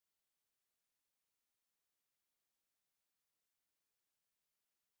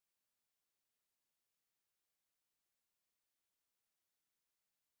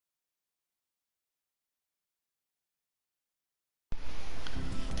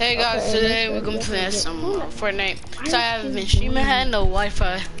Hey guys, Okay, today we're gonna play some Fortnite. So I haven't been streaming, I had no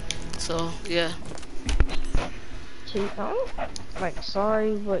Wi-Fi. So yeah. Like,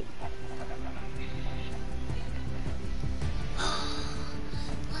 sorry, but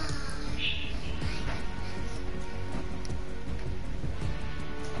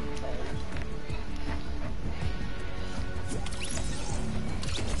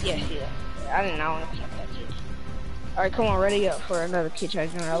yeah. I did not want to keep that kid. All right, come on, ready up for another kid trying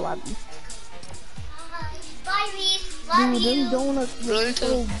to lobby. Bye, Reese. Love Dude, you. them donuts look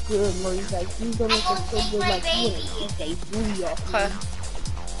so good, Maurice. Like, these donuts are so good, like, you want to eat they booty off Okay.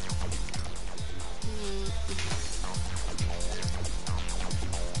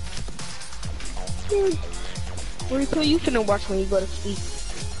 Dude, Maurice, what you finna watch when you go to sleep?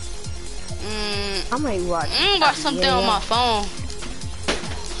 I might watch. Watch something on my phone.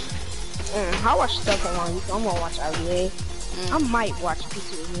 I watch stuff on my YouTube. I'm gonna watch IBA. I might watch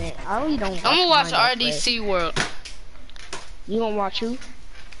Pizza Net. I really don't watch I'm gonna watch Minecraft. RDC World. You gonna watch who?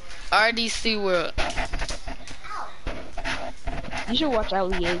 RDC World. You should watch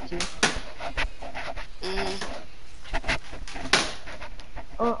LEA too.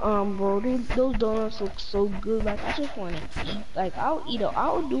 Bro, those donuts look so good. Like, I just want to eat. Like,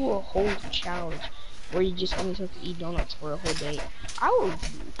 I'll do a whole challenge where you just only have to eat donuts for a whole day.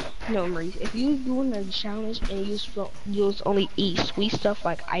 No, Maurice, if you was doing a challenge and you was only eat sweet stuff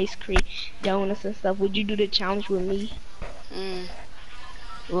like ice cream, donuts and stuff, would you do the challenge with me?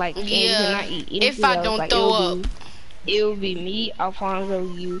 Like, and you cannot eat anything if I else. don't Like, throw up. It'll be me, Alfonso,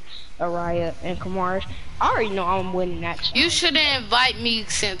 you, Araya, and Kamar. I already know I'm winning that challenge. You shouldn't invite me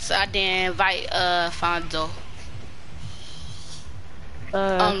since I didn't invite Fonzo.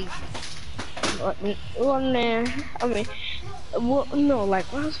 Well, nah, I mean, well, no, like,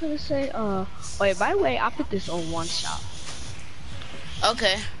 what I was gonna say, wait, by the way, I put this on one shot.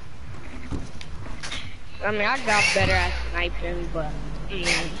 Okay. I mean, I got better at sniping, but,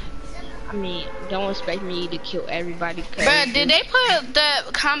 I mean, don't expect me to kill everybody. Bruh, did they put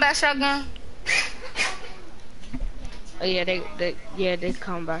the combat shotgun? Oh yeah, they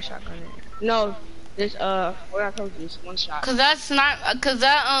combat shotgun. No, this what I told you is one shot. Cause that's not,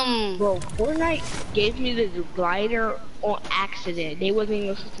 Bro, Fortnite gave me this glider on accident. They wasn't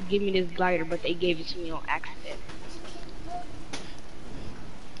even supposed to give me this glider, but they gave it to me on accident.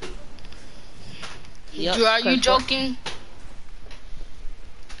 Yep, Drew, are you joking?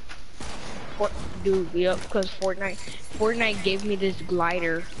 Dude, yep, because Fortnite gave me this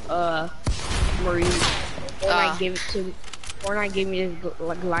glider, Marie. Fortnite gave me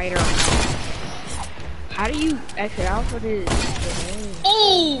this glider. How do you exit out for this?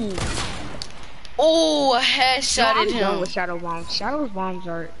 Oh! Oh, a headshot at I'm done him. with shadow bombs. Shadow bombs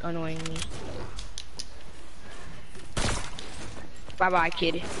are annoying me. Bye bye,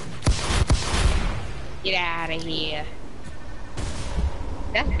 kid. Get out of here.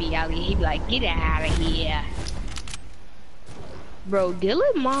 That's B Ali. He be like, get out of here. Bro,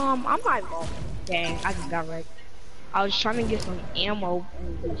 Dylan mom, I'm not going. Dang, I just got wrecked. I was trying to get some ammo.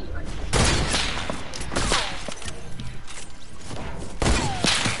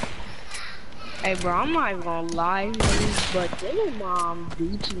 Hey bro, I'm not even gonna lie, but Dylan mom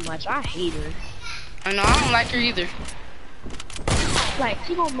do too much. I hate her. I know, I don't like her either. Like,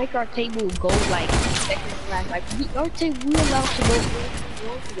 she gonna make our table go like second class. Like, our table we allowed to go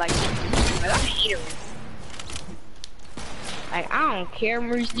like, I hate her. Like, I don't care,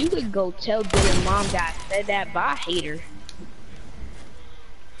 Maurice. You could go tell Dylan mom that I said that, but I hate her.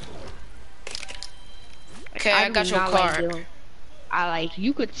 Okay, I got your card.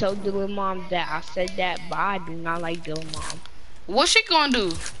 You could tell Dylan mom that I said that, but I do not like Dylan mom. What's she gonna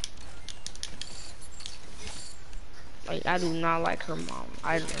do? Like, I do not like her mom.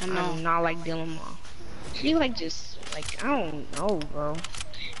 I do not like Dylan mom. She like just like, I don't know, bro.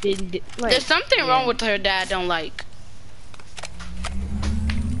 There's something wrong with her that I don't like.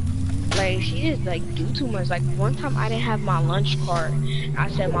 Like, she just like do too much. Like, one time I didn't have my lunch card. I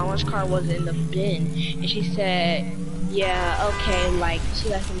said my lunch card was in the bin, and she said, yeah, okay, like, she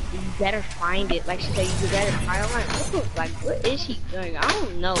like, you better find it. Like, she said, you better find it. Like, what is she doing? I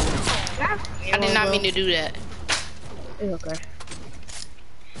don't know. I did not mean to do that. It's okay.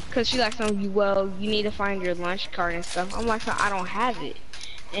 Cause she like, well, you need to find your lunch card and stuff. I'm like, I don't have it.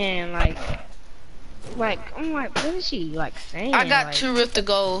 And like, I'm like, what is she like saying? I got like, 2 Rift to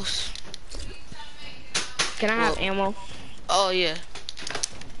Goes. Can I have ammo? Oh yeah.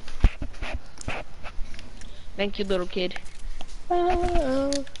 Thank you, little kid.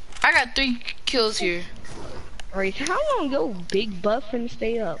 I got 3 kills here. Alright, how long your big butt finna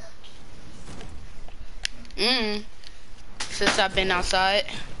stay up? Since I've been outside.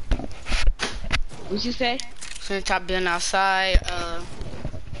 What you say? Since I've been outside,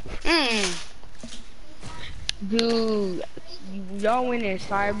 Dude, y'all went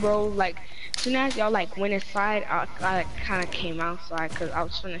inside, bro. Like, soon as y'all like went inside, I kind of came outside because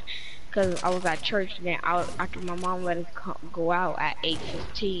cause I was at church. Then after my mom let us go out at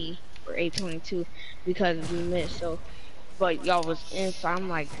 8:15 or 8:22 because we missed. So, but y'all was inside. I'm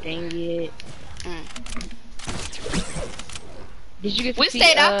like, dang it. Did you get to we see?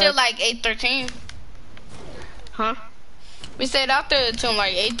 stayed out there like 8:13. Huh? We stayed out there until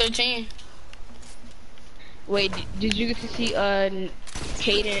like 8:13. Wait, did you get to see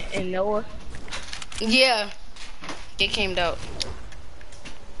Kaden and Noah? Yeah, they came out.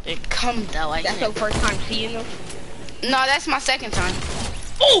 They come out. That's your first time seeing them? No, that's my second time.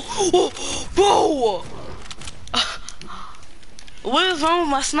 Oh, bro! What is wrong with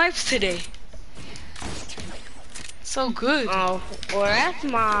my snipes today? So good. Oh, well, that's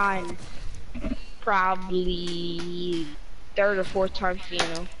mine. Probably third or fourth time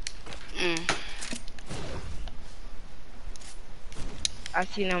seeing them. I've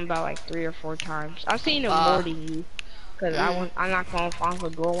seen them about like 3 or 4 times. I've seen them more than you. Cause I knocked on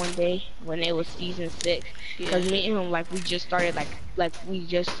Fonzo's door one day when it was season 6. Cause me and him we just started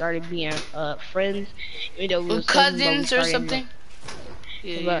being friends. Even though we were cousins or something.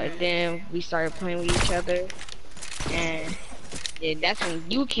 But then we started playing with each other, and yeah, that's when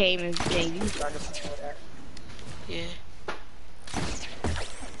you came and then you started playing with us. Yeah.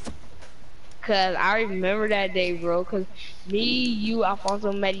 Cause I remember that day, bro. Cause me, you,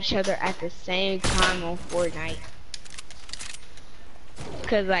 Alfonso met each other at the same time on Fortnite.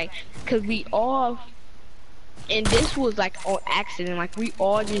 Cause we all, and this was like on accident. Like we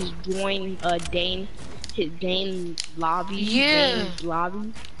all just joined Dane lobby. Yeah. Dane's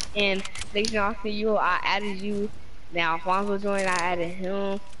lobby. And next thing I see you, I added you. Now Alfonso joined, I added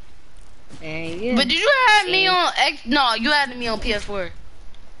him. And yeah. But did you add me on X? No, you added me on PS4.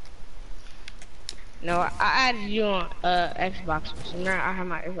 No, I added you on Xbox. So now I have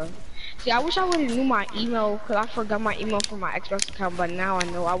my Xbox. See, I wish I would have knew my email, cause I forgot my email from my Xbox account. But now I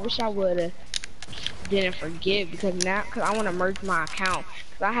know. I wish I would have didn't forget cause I want to merge my account.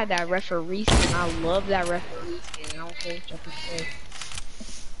 Cause I had that referee skin. I love that referee skin. I don't care what you can say.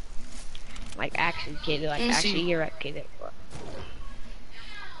 Like actually get it. Like actually you're at get it.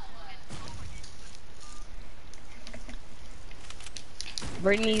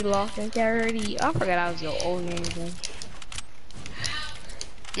 Brittany lost in 30. I forgot I was your old name again.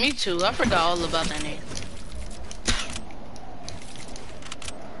 Me too. I forgot all about that name.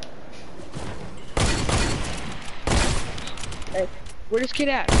 Hey, where this kid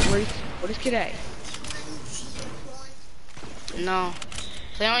at? Where this kid at? No.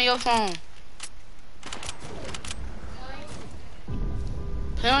 Play on your phone.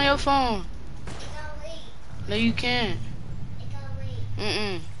 Play on your phone. No, you can't.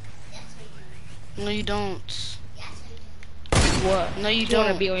 No, you don't. What? No, you You don't.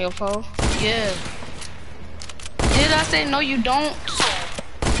 wanna be on your phone? Yeah. Did I say no, you don't?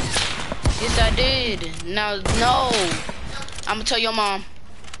 Yes, I did. Now, no. I'm gonna tell your mom.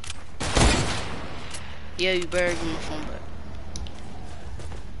 Yeah, you better give me my phone back.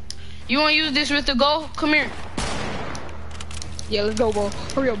 You wanna use this with the go? Come here. Yeah, let's go, bro.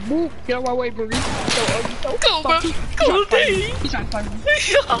 Hurry up, move. Get out my way, bro. Go, bro. Go, D. He's trying to find me.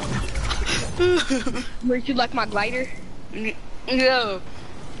 Where'd you like my glider? Yeah.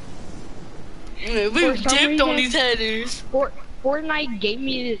 We dipped on these headers. Fortnite gave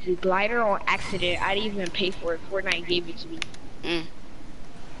me this glider on accident. I didn't even pay for it. Fortnite gave it to me.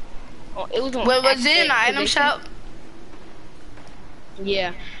 Oh, it was on What was accident, it in the item shop?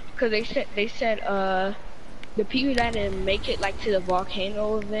 Yeah, because they said the people that didn't make it like to the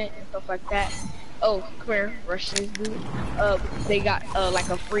volcano event and stuff like that. Oh, come here, Russians, dude. They got like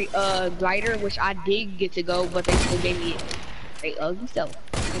a free glider, which I did get to go, but they still gave me it. They ugly stuff.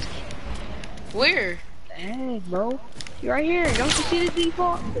 Where? Hey, bro, you right here. Don't you see the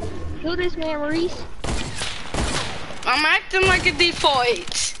default? Kill this man, Maurice. I'm acting like a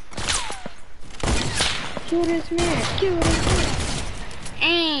default. Kill this man. Kill this man.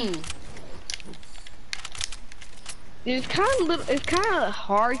 It's kind of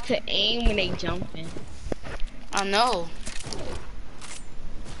hard to aim when they jumping. I know.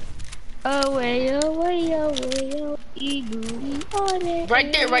 Away, away, away, away,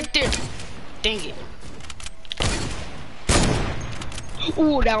 right there. Dang it.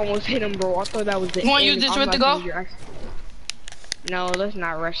 Ooh, that almost hit him, bro. I thought that was the You wanna use this with the go? No, let's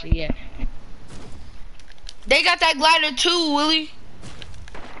not rush it yet. They got that glider too, Willie.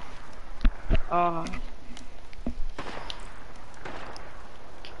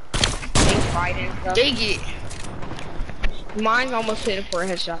 fight and stuff. Dig it. Mine's almost hitting for a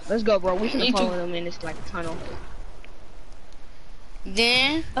headshot. Let's go, bro. We can Me follow too. them in this like tunnel.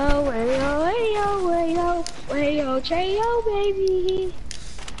 Then Oh, way, oh, way, oh, way, oh, way, oh, Trey, oh, baby.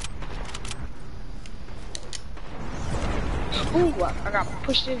 Ooh, I got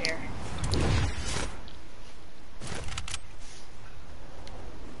pushed in there.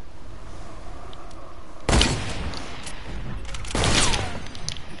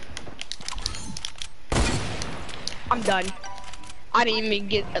 I'm done. I didn't even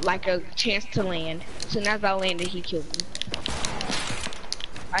get like a chance to land. As soon as I landed, he killed me.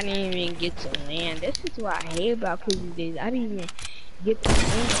 I didn't even get to land. This is what I hate about Crazy Days. I didn't even get to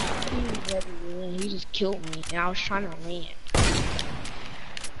land. I didn't even get to land. He just killed me, and I was trying to land.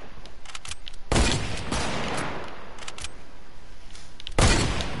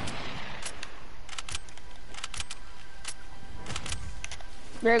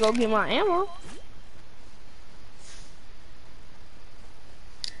 Better go get my ammo.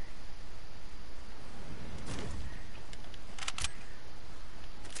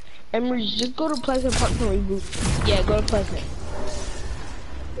 Emery, just go to Pleasant Park to reboot. Yeah, go to Pleasant.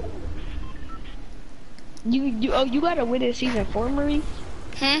 You gotta win in season 4, Marie.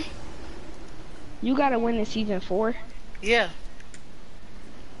 You gotta win in season 4. yeah.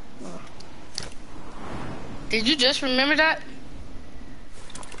 Oh. Did you just remember that?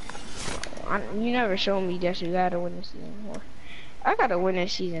 You never showed me that you gotta win in season 4. I gotta win in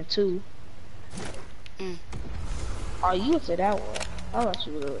season 2. Oh, you went to that one. I thought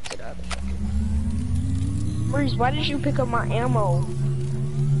you went to the other one. Maurice, why did you pick up my ammo?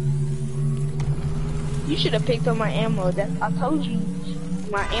 You should have picked up my ammo. I told you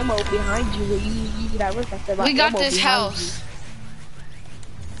my ammo behind you. Where you got risk. I said my We got ammo this behind house.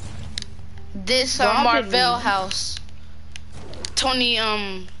 You. This Rob Marvell me. house.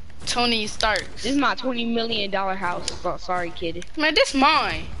 Tony Stark. This is my $20 million house. Oh, sorry, kid. Man, this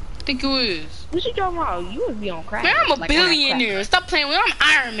mine. Think it is. What you talking about? You would be on crack. Man, I'm a Like, on that billionaire. crack. Stop playing with me.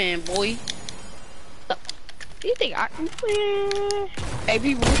 I'm Iron Man, boy. You think I can play? Hey,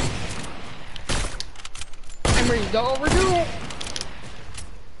 people. Emery, don't overdo it.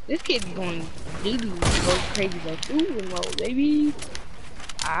 This kid's going doo-doo, go crazy, like doo-doo mode, baby.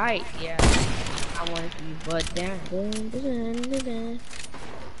 Alright, yeah. I want to be butt down. Dun, dun, dun, dun.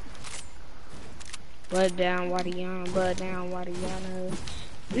 Butt down, Wadiana, butt down, Wadiana.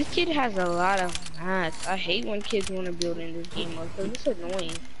 This kid has a lot of math. I hate when kids want to build in this game mode, because it's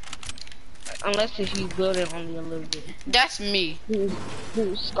annoying. Unless if you build it only a little bit. That's me.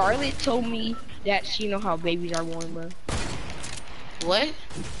 Dude, Scarlett told me that she know how babies are born, bro. What?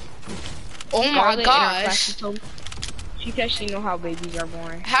 Oh Scarlett my in our class, gosh. she said she know how babies are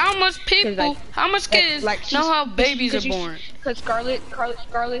born. How much people, like, how much kids know how babies are born? Because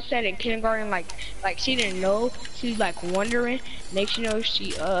Scarlett said in kindergarten, like she didn't know. She was like wondering. Next, you know,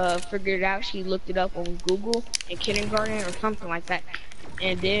 she figured it out. She looked it up on Google in kindergarten or something like that.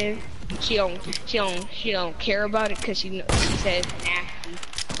 And then she don't care about it because she says nasty.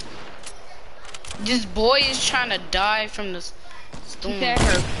 This boy is trying to die from the storm. She said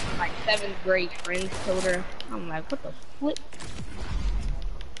her like 7th grade friends told her. I'm like, what the flip?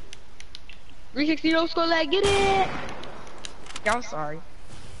 360 don't score that, get it! Y'all sorry.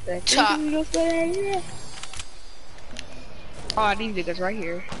 The 360 don't score that, get it! Oh, these niggas right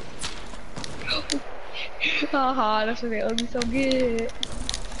here. Haha, that's what they owe me so good.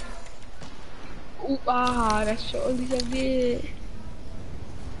 Ooh, ah, that's what they owe me so good.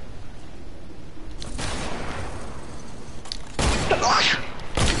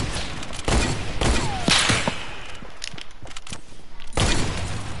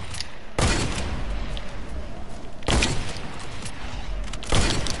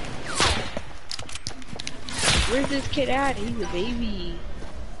 Where's this kid at? He's a baby.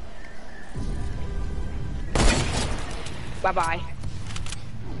 Bye-bye.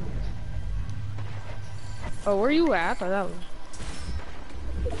 Oh, where you at? I thought that was...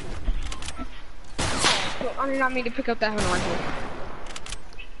 I did not mean to pick up that one right here.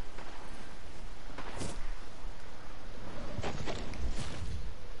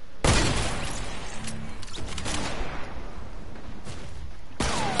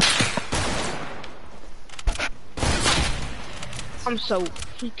 I'm so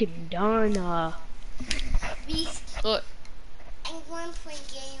freaking done. What? I'm going to play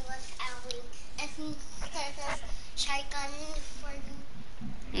game with Ellie. If you start a shotgun for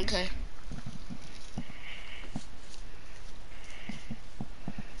you. Okay.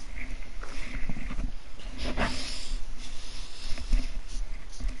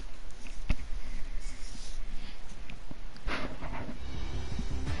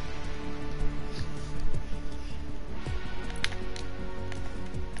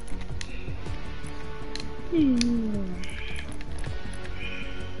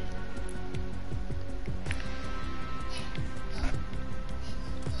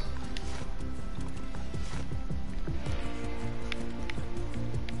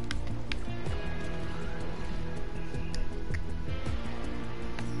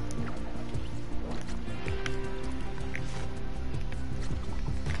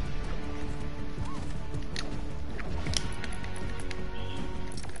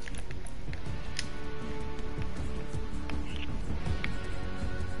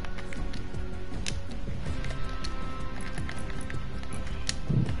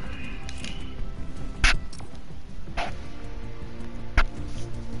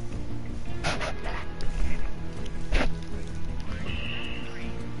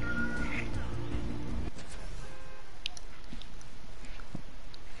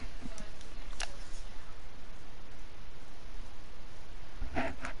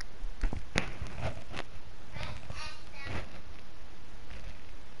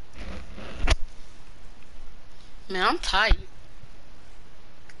 Man, I'm tired.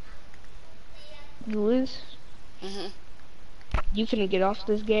 You is? Mhm. You finna get off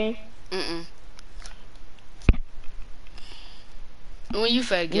this game? Mm. When you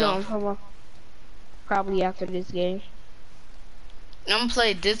fat No, girl, I'm talking about probably after this game. I'm gonna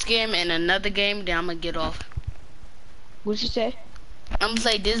play this game and another game. Then I'm gonna get off. What you say? I'm gonna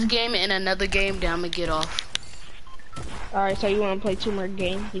play this game and another game. Then I'm gonna get off. Alright, so you wanna play 2 more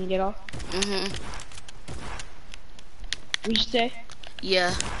games and get off? Mhm. What you say?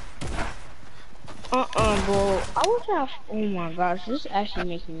 Yeah. Bro. I wish I. Oh my gosh, this actually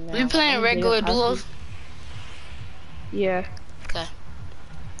makes me mad. We Like, playing I'm regular dead. duos. Yeah. Okay.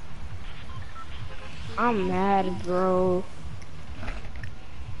 I'm mad, bro.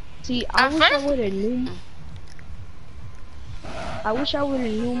 See, At first, I wish I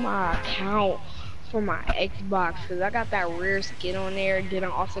would've knew my account for my Xbox, cause I got that rare skin on there. Then I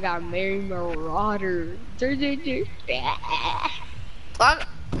also got Mary Marauder. what?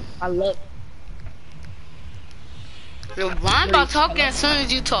 I love. Why about talking as soon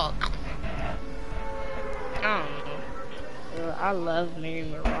as you talk? I don't know. I love Mary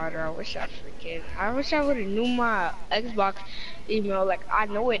Marauder. I wish I would've knew my Xbox email. Like, I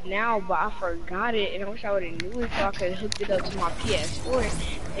know it now, but I forgot it, and I wish I would've knew it so I could hook it up to my PS4,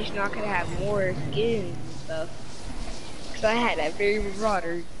 and so I could have more skins and stuff. Cause I had that Mary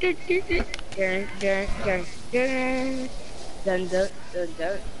Marauder. Dun dun dun dun dun dun dun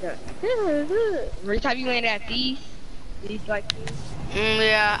dun dun. Every time you land at these like these.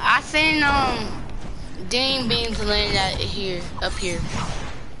 Yeah, I seen Dean Beans laying out here, up here.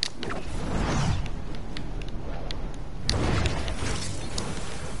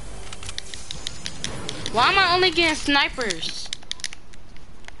 Why am I only getting snipers?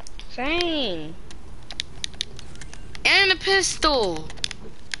 Same. And a pistol.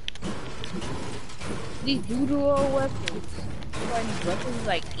 These voodoo weapons. Like these weapons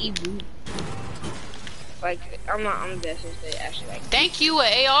like e-boot. Like I'm just they actually like. Thank you,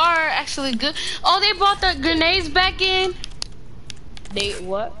 AR actually good. Oh, they brought the grenades back in. They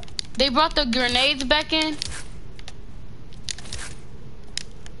what? They brought the grenades back in.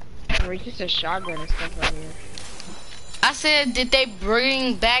 Or it's just a shotgun and stuff right here. I said, did they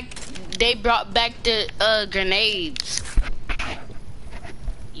bring back? They brought back the grenades.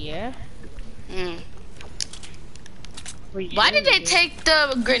 Yeah. Mm. Why did they take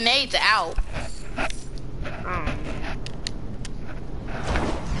the grenades out?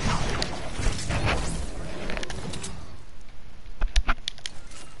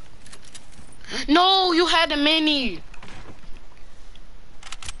 No, you had a mini.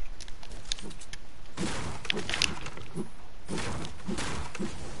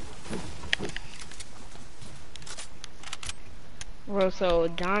 Bro, so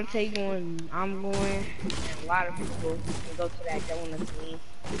Dante going, I'm going, and a lot of people can go to that donut team.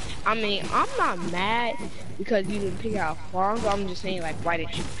 I mean, I'm not mad because you didn't pick out Fonz. I'm just saying, like, why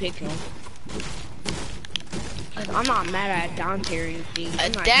didn't you pick him? Like, I'm not mad at Dante or anything.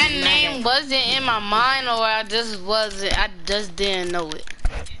 That name wasn't in my mind, or I just didn't know it.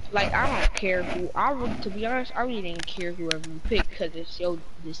 Like, I don't care who, to be honest, I really didn't care whoever you pick because it's your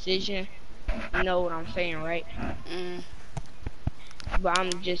decision. You know what I'm saying, right? Mm. But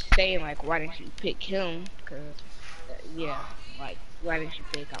I'm just saying, like, why didn't you pick him? Cause, yeah, like, why didn't you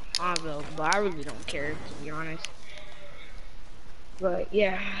pick Alfonso? But I really don't care, to be honest. But,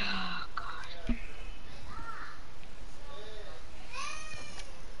 yeah. Oh, God.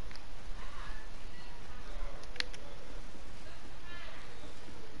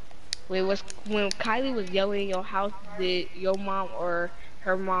 Wait, when Kylie was yelling in your house, did your mom or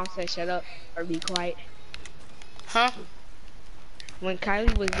her mom say shut up or be quiet? Huh? When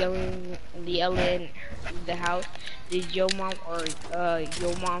Kylie was yelling the house, did your mom or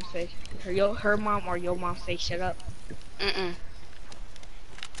your mom say her mom or your mom say shut up? Mm-mm.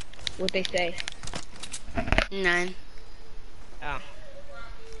 What they say? None. Oh.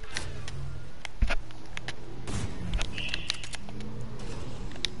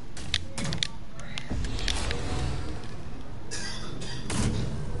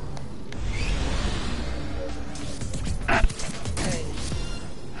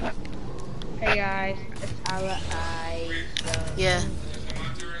 Hey guys, it's Ala Yeah.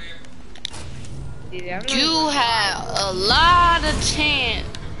 Dude, You had a lot of chance.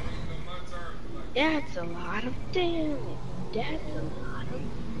 that's a lot of damage. That's a lot of.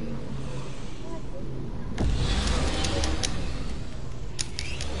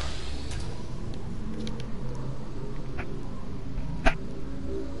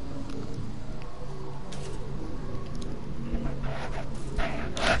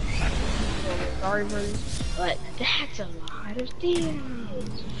 Sorry, Maurice, but that's a lot of damage.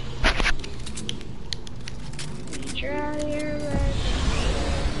 Try your best.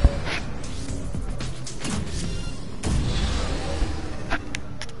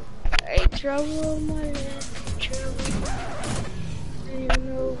 Hey, trouble, my left, trouble. I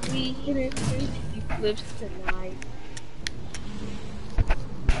know we hit it 50 flips tonight.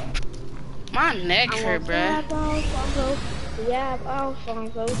 My neck hurt, bruh. Yeah,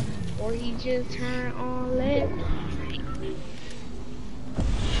 Alfonso, or he just turned on left.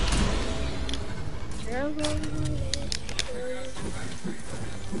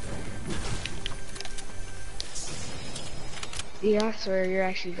 Yeah, I swear you're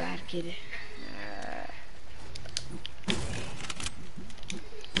actually bad, kid.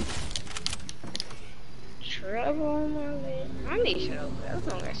 Trouble on my lip. I need to shut up. That's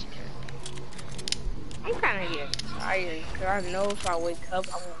not actually true. I'm kind of getting tired because I know if I wake up,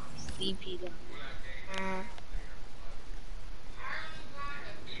 I won't sleep either.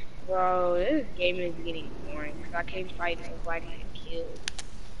 Bro, this game is getting boring because I can't fight nobody to kill.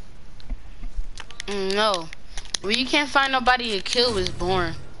 No. When you can't find nobody to kill, it's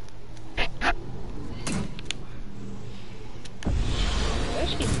boring.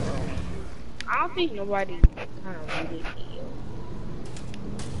 Especially boring. I don't think nobody kind of really heal.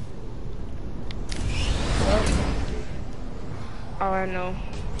 All I know,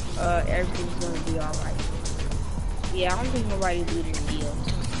 everything's gonna be alright. Yeah, I don't think nobody really heal.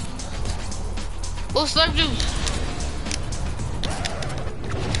 Oh, slurp juice.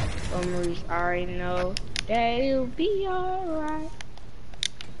 Oh, Maurice, I already know that it'll be alright.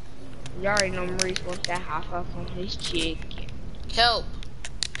 You already know Maurice wants that hot sauce on his chicken. Help.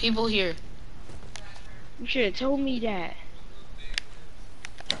 People here. You should have told me that.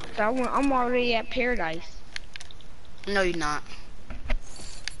 So I'm already at paradise. No, you're not.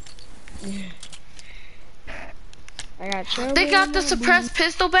 I got trouble. They got the suppressed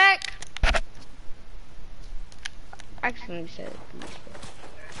pistol back? I accidentally said it.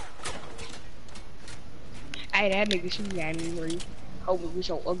 Hey, that nigga shooting at me, Maurice. Hold me with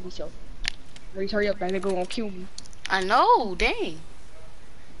your ugly self. Maurice, hurry up, that nigga gonna kill me. I know, dang.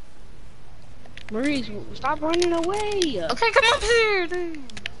 Maurice, stop running away. Okay, come up here, dang.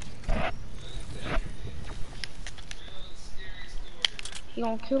 He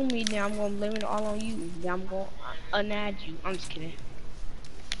gonna kill me, then I'm gonna blame it all on you. Then I'm gonna unadd you. I'm just kidding.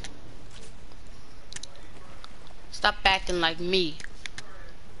 Stop acting like me.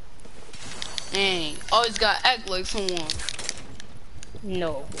 Dang, always gotta act like someone.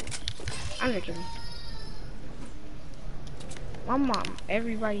 No. I'm just kidding. My mom,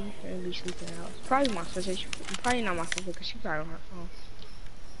 everybody gonna be sleeping in the house. Probably my sister. Probably not my sister because she probably on her phone.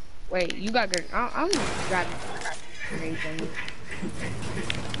 Wait, you got good. I'm just grabbing grenades on you.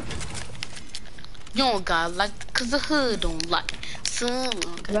 You don't got like, cause the hood don't like. Son.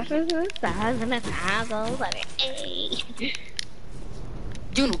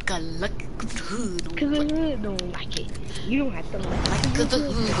 You don't got lucky cause the hood don't Cause like the hood don't like it. You don't have to like it. cause the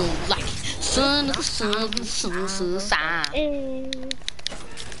hood don't like it. Son.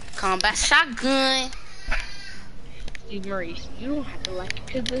 Combat shotgun. Steve Maurice, you don't have to like it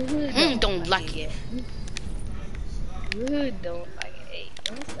cause the hood don't like it. The hood don't like it.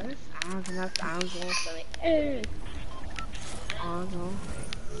 Hey, that sounds on something. Hey. Oh no.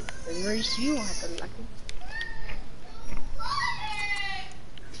 Steve Maurice, you don't have to like it.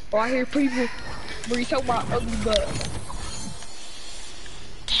 Oh, I hear people. Maurice, talk about ugly butt.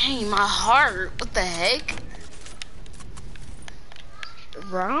 Dang, my heart. What the heck?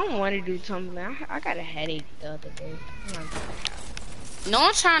 Bro, I don't want to do something. I got a headache the other day. No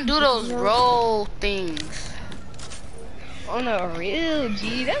one's trying to do those roll things. On a real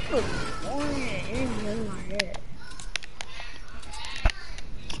G, that's what's boring.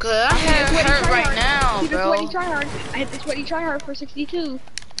 Cause I have hurt right now, bro. I hit the sweaty try hard for 62.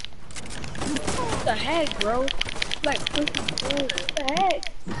 What the heck, bro? Like, what the heck?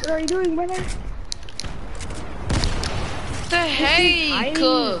 What are you doing, brother? What the heck?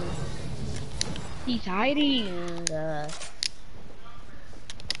 He's hiding.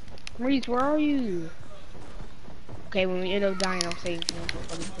 Maurice, where are you? Okay, when we end up dying, I'll save you.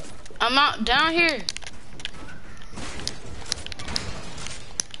 I'm not down here.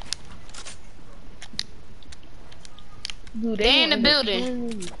 Dude, they in the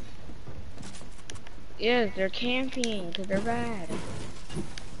building. Yes, they're camping because they're bad.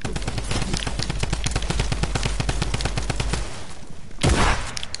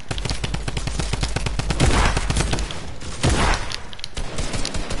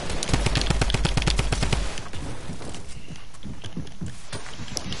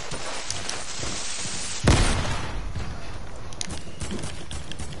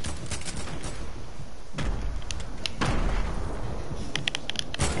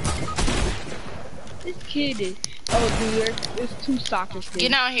 Kid is, oh dude, there's two soccer kids.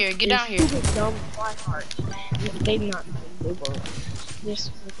 Get down here, get down here. Stupid dumb tryhards. They not, they were.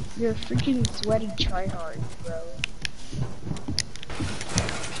 They're freaking sweaty tryhards, bro.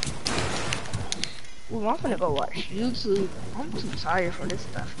 Ooh, I'm gonna go watch YouTube. I'm too tired for this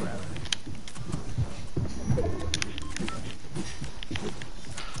stuff, bro.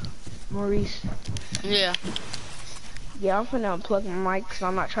 Maurice. Yeah. Yeah, I'm finna unplug my mic because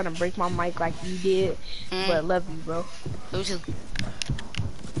I'm not trying to break my mic like you did. But love you, bro. Love you too.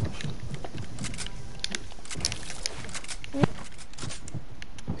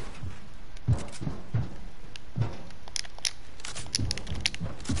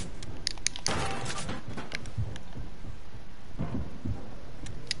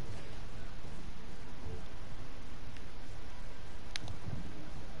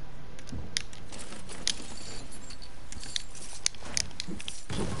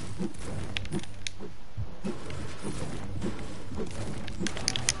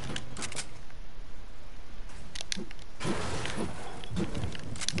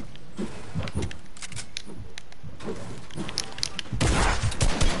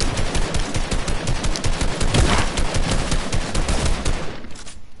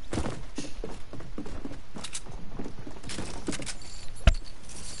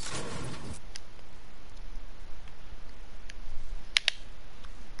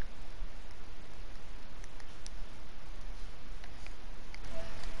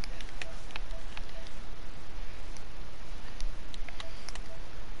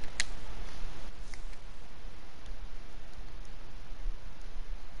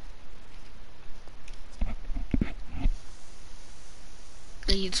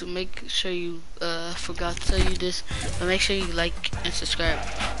 I need to make sure you forgot to tell you this, but make sure you like and subscribe.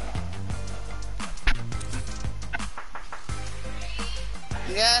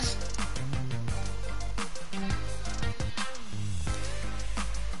 Yes.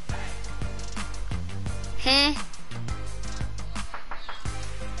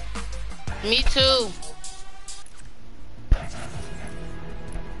 Me too.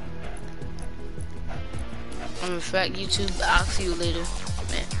 In fact, YouTube, I'll see you later.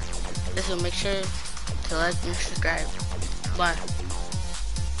 Man, so make sure to like and subscribe. Bye.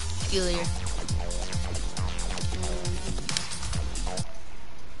 See you later.